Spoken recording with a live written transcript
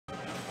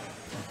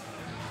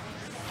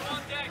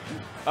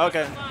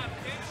Okay.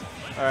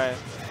 All right.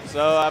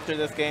 So after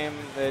this game,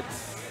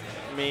 it's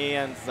me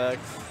and Zex.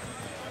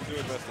 Do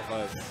it best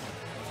of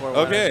 5.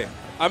 Okay.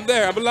 I'm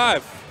there. I'm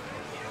alive.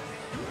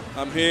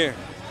 I'm here.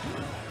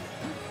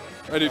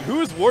 All right, dude,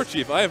 who is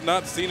Warchief? I have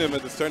not seen him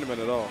at this tournament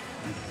at all.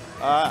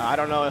 I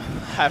don't know. I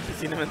haven't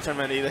seen him in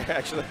tournament either,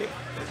 actually.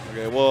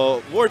 Okay,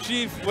 well,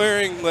 Warchief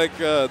wearing like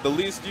the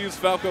least used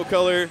Falco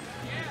color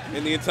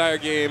in the entire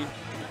game,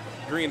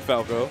 green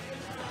Falco.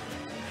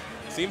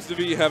 Seems to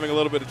be having a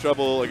little bit of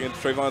trouble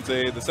against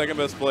Trevonte, the second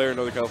best player in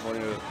Northern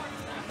California.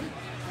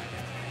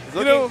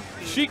 You know,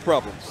 Sheik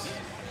problems.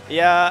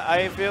 Yeah,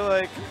 I feel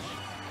like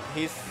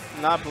he's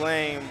not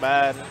playing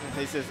bad.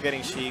 He's just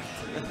getting Sheiked.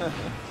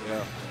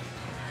 Yeah.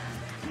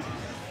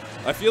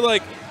 I feel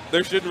like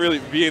there shouldn't really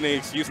be any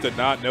excuse to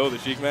not know the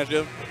Sheik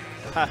matchup.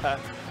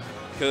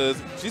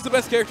 Because she's the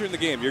best character in the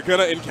game. You're going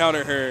to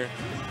encounter her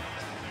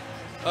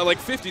like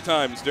 50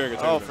 times during a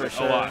tournament. Oh, for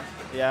sure. A lot.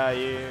 Yeah,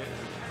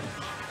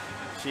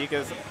 Sheik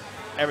is,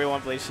 everyone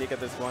plays Sheik at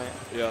this point.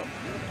 Yeah.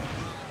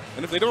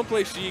 And if they don't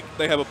play Sheik,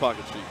 they have a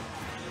pocket Sheik.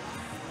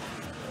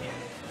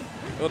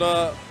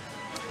 But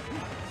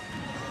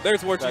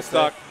there's Warchief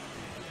stock.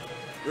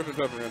 Ripping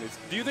pepperonis.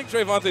 Do you think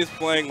Trevonte is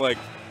playing like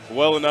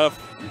well enough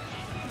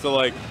to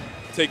like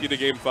take you to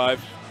game 5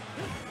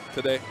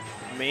 today?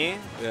 Me?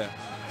 Yeah.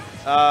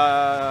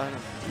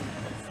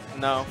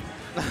 No.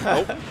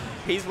 Nope.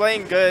 He's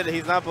playing good.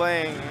 He's not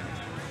playing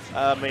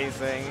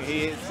amazing.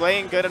 He's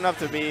playing good enough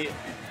to beat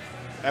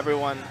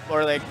everyone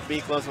or like be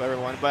close to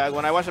everyone. But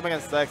when I watched him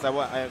against Sex,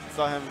 I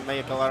saw him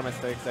make a lot of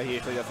mistakes that he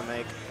usually doesn't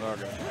make.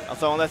 Okay.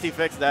 So unless he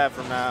fixed that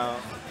from now,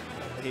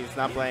 he's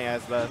not playing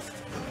as best.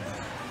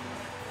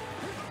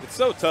 It's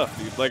so tough,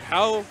 dude. Like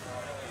how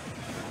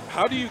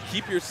do you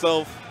keep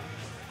yourself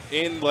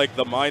in like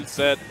the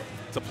mindset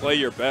to play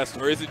your best,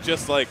 or is it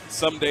just like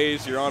some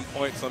days you're on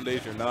point, some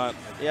days you're not?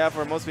 Yeah,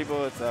 for most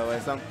people it's that way.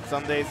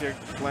 Some days you're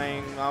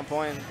playing on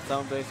point,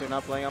 some days you're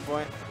not playing on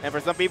point. And for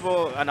some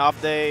people, an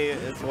off day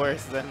is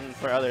worse than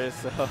for others,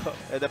 so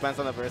it depends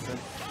on the person.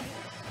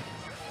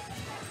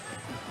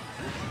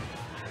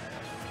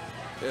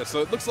 Yeah,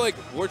 so it looks like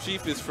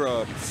Warchief is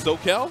from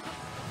SoCal.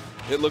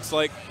 It looks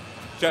like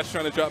chat's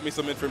trying to drop me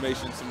some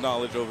information, some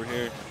knowledge over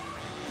here.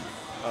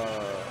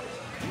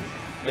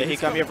 Did he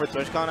come here for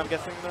TwitchCon, I'm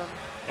guessing, then?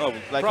 Oh,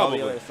 like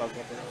probably. All the other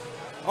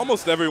stuff.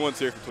 Almost everyone's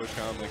here for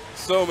TwitchCon. Like,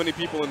 so many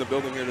people in the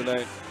building here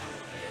tonight.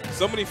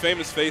 So many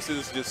famous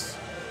faces just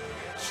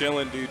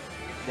chilling, dude.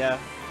 Yeah.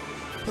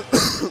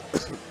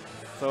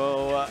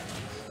 So,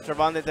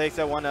 Trevonte takes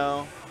it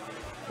 1-0.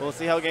 We'll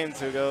see how game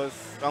 2 goes.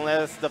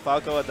 Unless the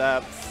Falco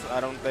adapts,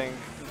 I don't think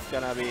it's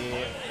going to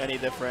be any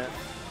different.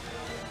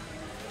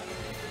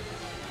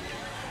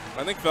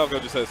 I think Falco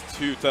just has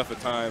too tough a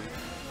time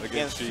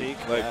against Sheik.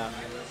 Like, yeah.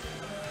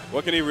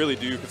 What can he really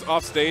do? Because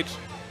off stage,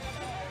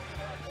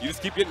 you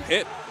just keep getting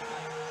hit.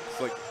 It's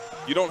like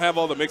you don't have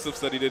all the mix-ups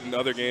that he did in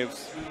other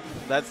games.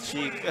 That's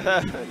Sheik.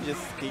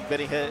 Just keep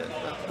getting hit.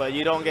 But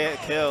you don't get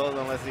killed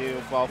unless you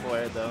fall for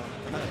it, though.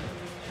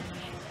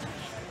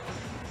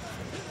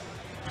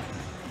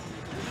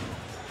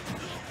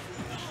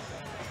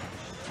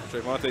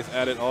 Trevonte's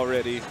at it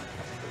already.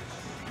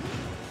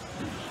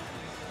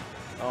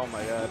 Oh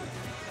my god.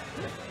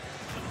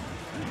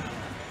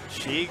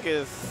 Sheik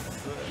is,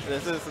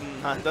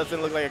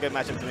 doesn't look like a good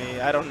matchup to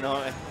me. I don't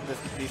know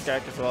these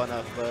characters well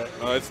enough, but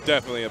it's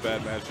definitely a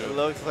bad it matchup.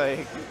 looks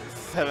like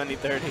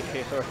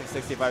 70-30 or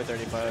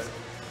 65-35.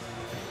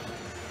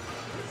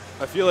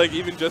 I feel like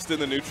even just in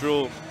the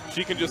neutral,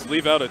 she can just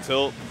leave out a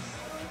tilt.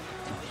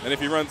 And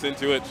if he runs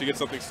into it, she gets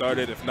something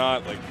started. If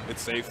not, like,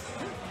 it's safe.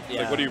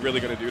 Yeah. Like, what are you really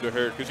going to do to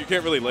her? Because you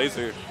can't really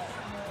laser.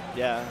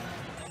 Yeah.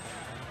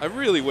 I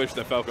really wish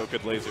that Falco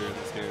could laser in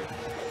this game.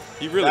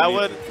 He really That needs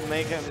would it.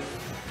 make him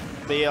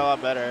be a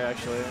lot better,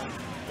 actually.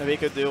 If he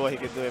could do what he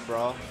could do in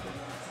Brawl.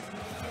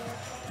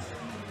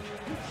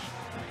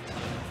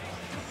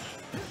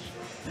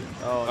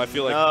 Oh, I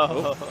feel like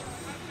no.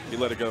 He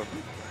let it go.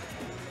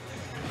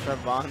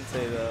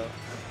 Trevonte, though.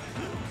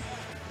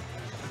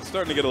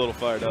 Starting to get a little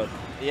fired up.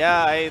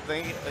 Yeah, I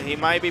think he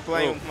might be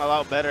playing a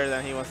lot better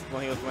than he was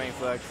when he was playing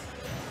Flex.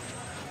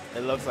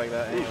 It looks like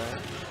that anyway.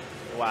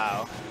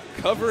 Wow.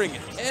 Covering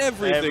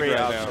everything Every right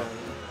option.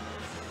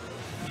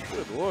 now.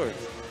 Good lord.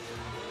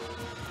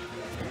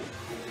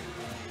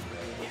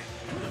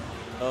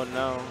 Oh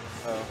no.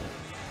 Oh.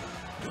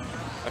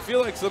 I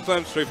feel like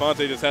sometimes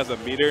Trevonte just has a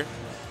meter,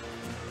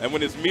 and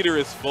when his meter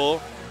is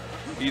full,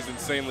 he's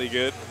insanely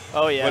good.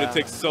 Oh yeah. But it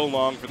takes so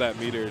long for that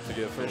meter to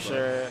get full. For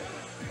sure.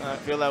 I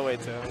feel that way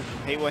too.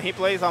 When he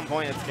plays on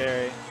point, it's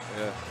scary.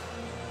 Yeah.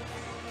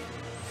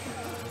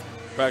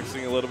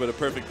 Practicing a little bit of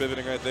perfect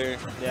pivoting right there.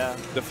 Yeah.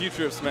 The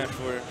future of Smash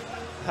 4.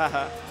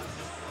 I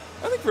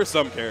think for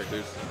some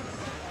characters.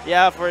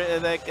 Yeah,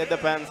 it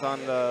depends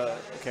on the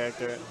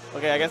character.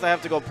 Okay, I guess I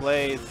have to go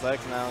play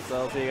Flex now, so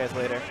I'll see you guys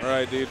later. All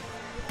right, dude.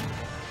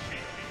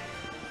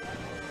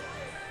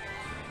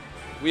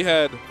 We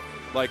had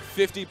like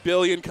 50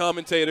 billion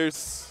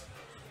commentators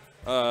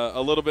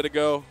a little bit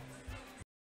ago.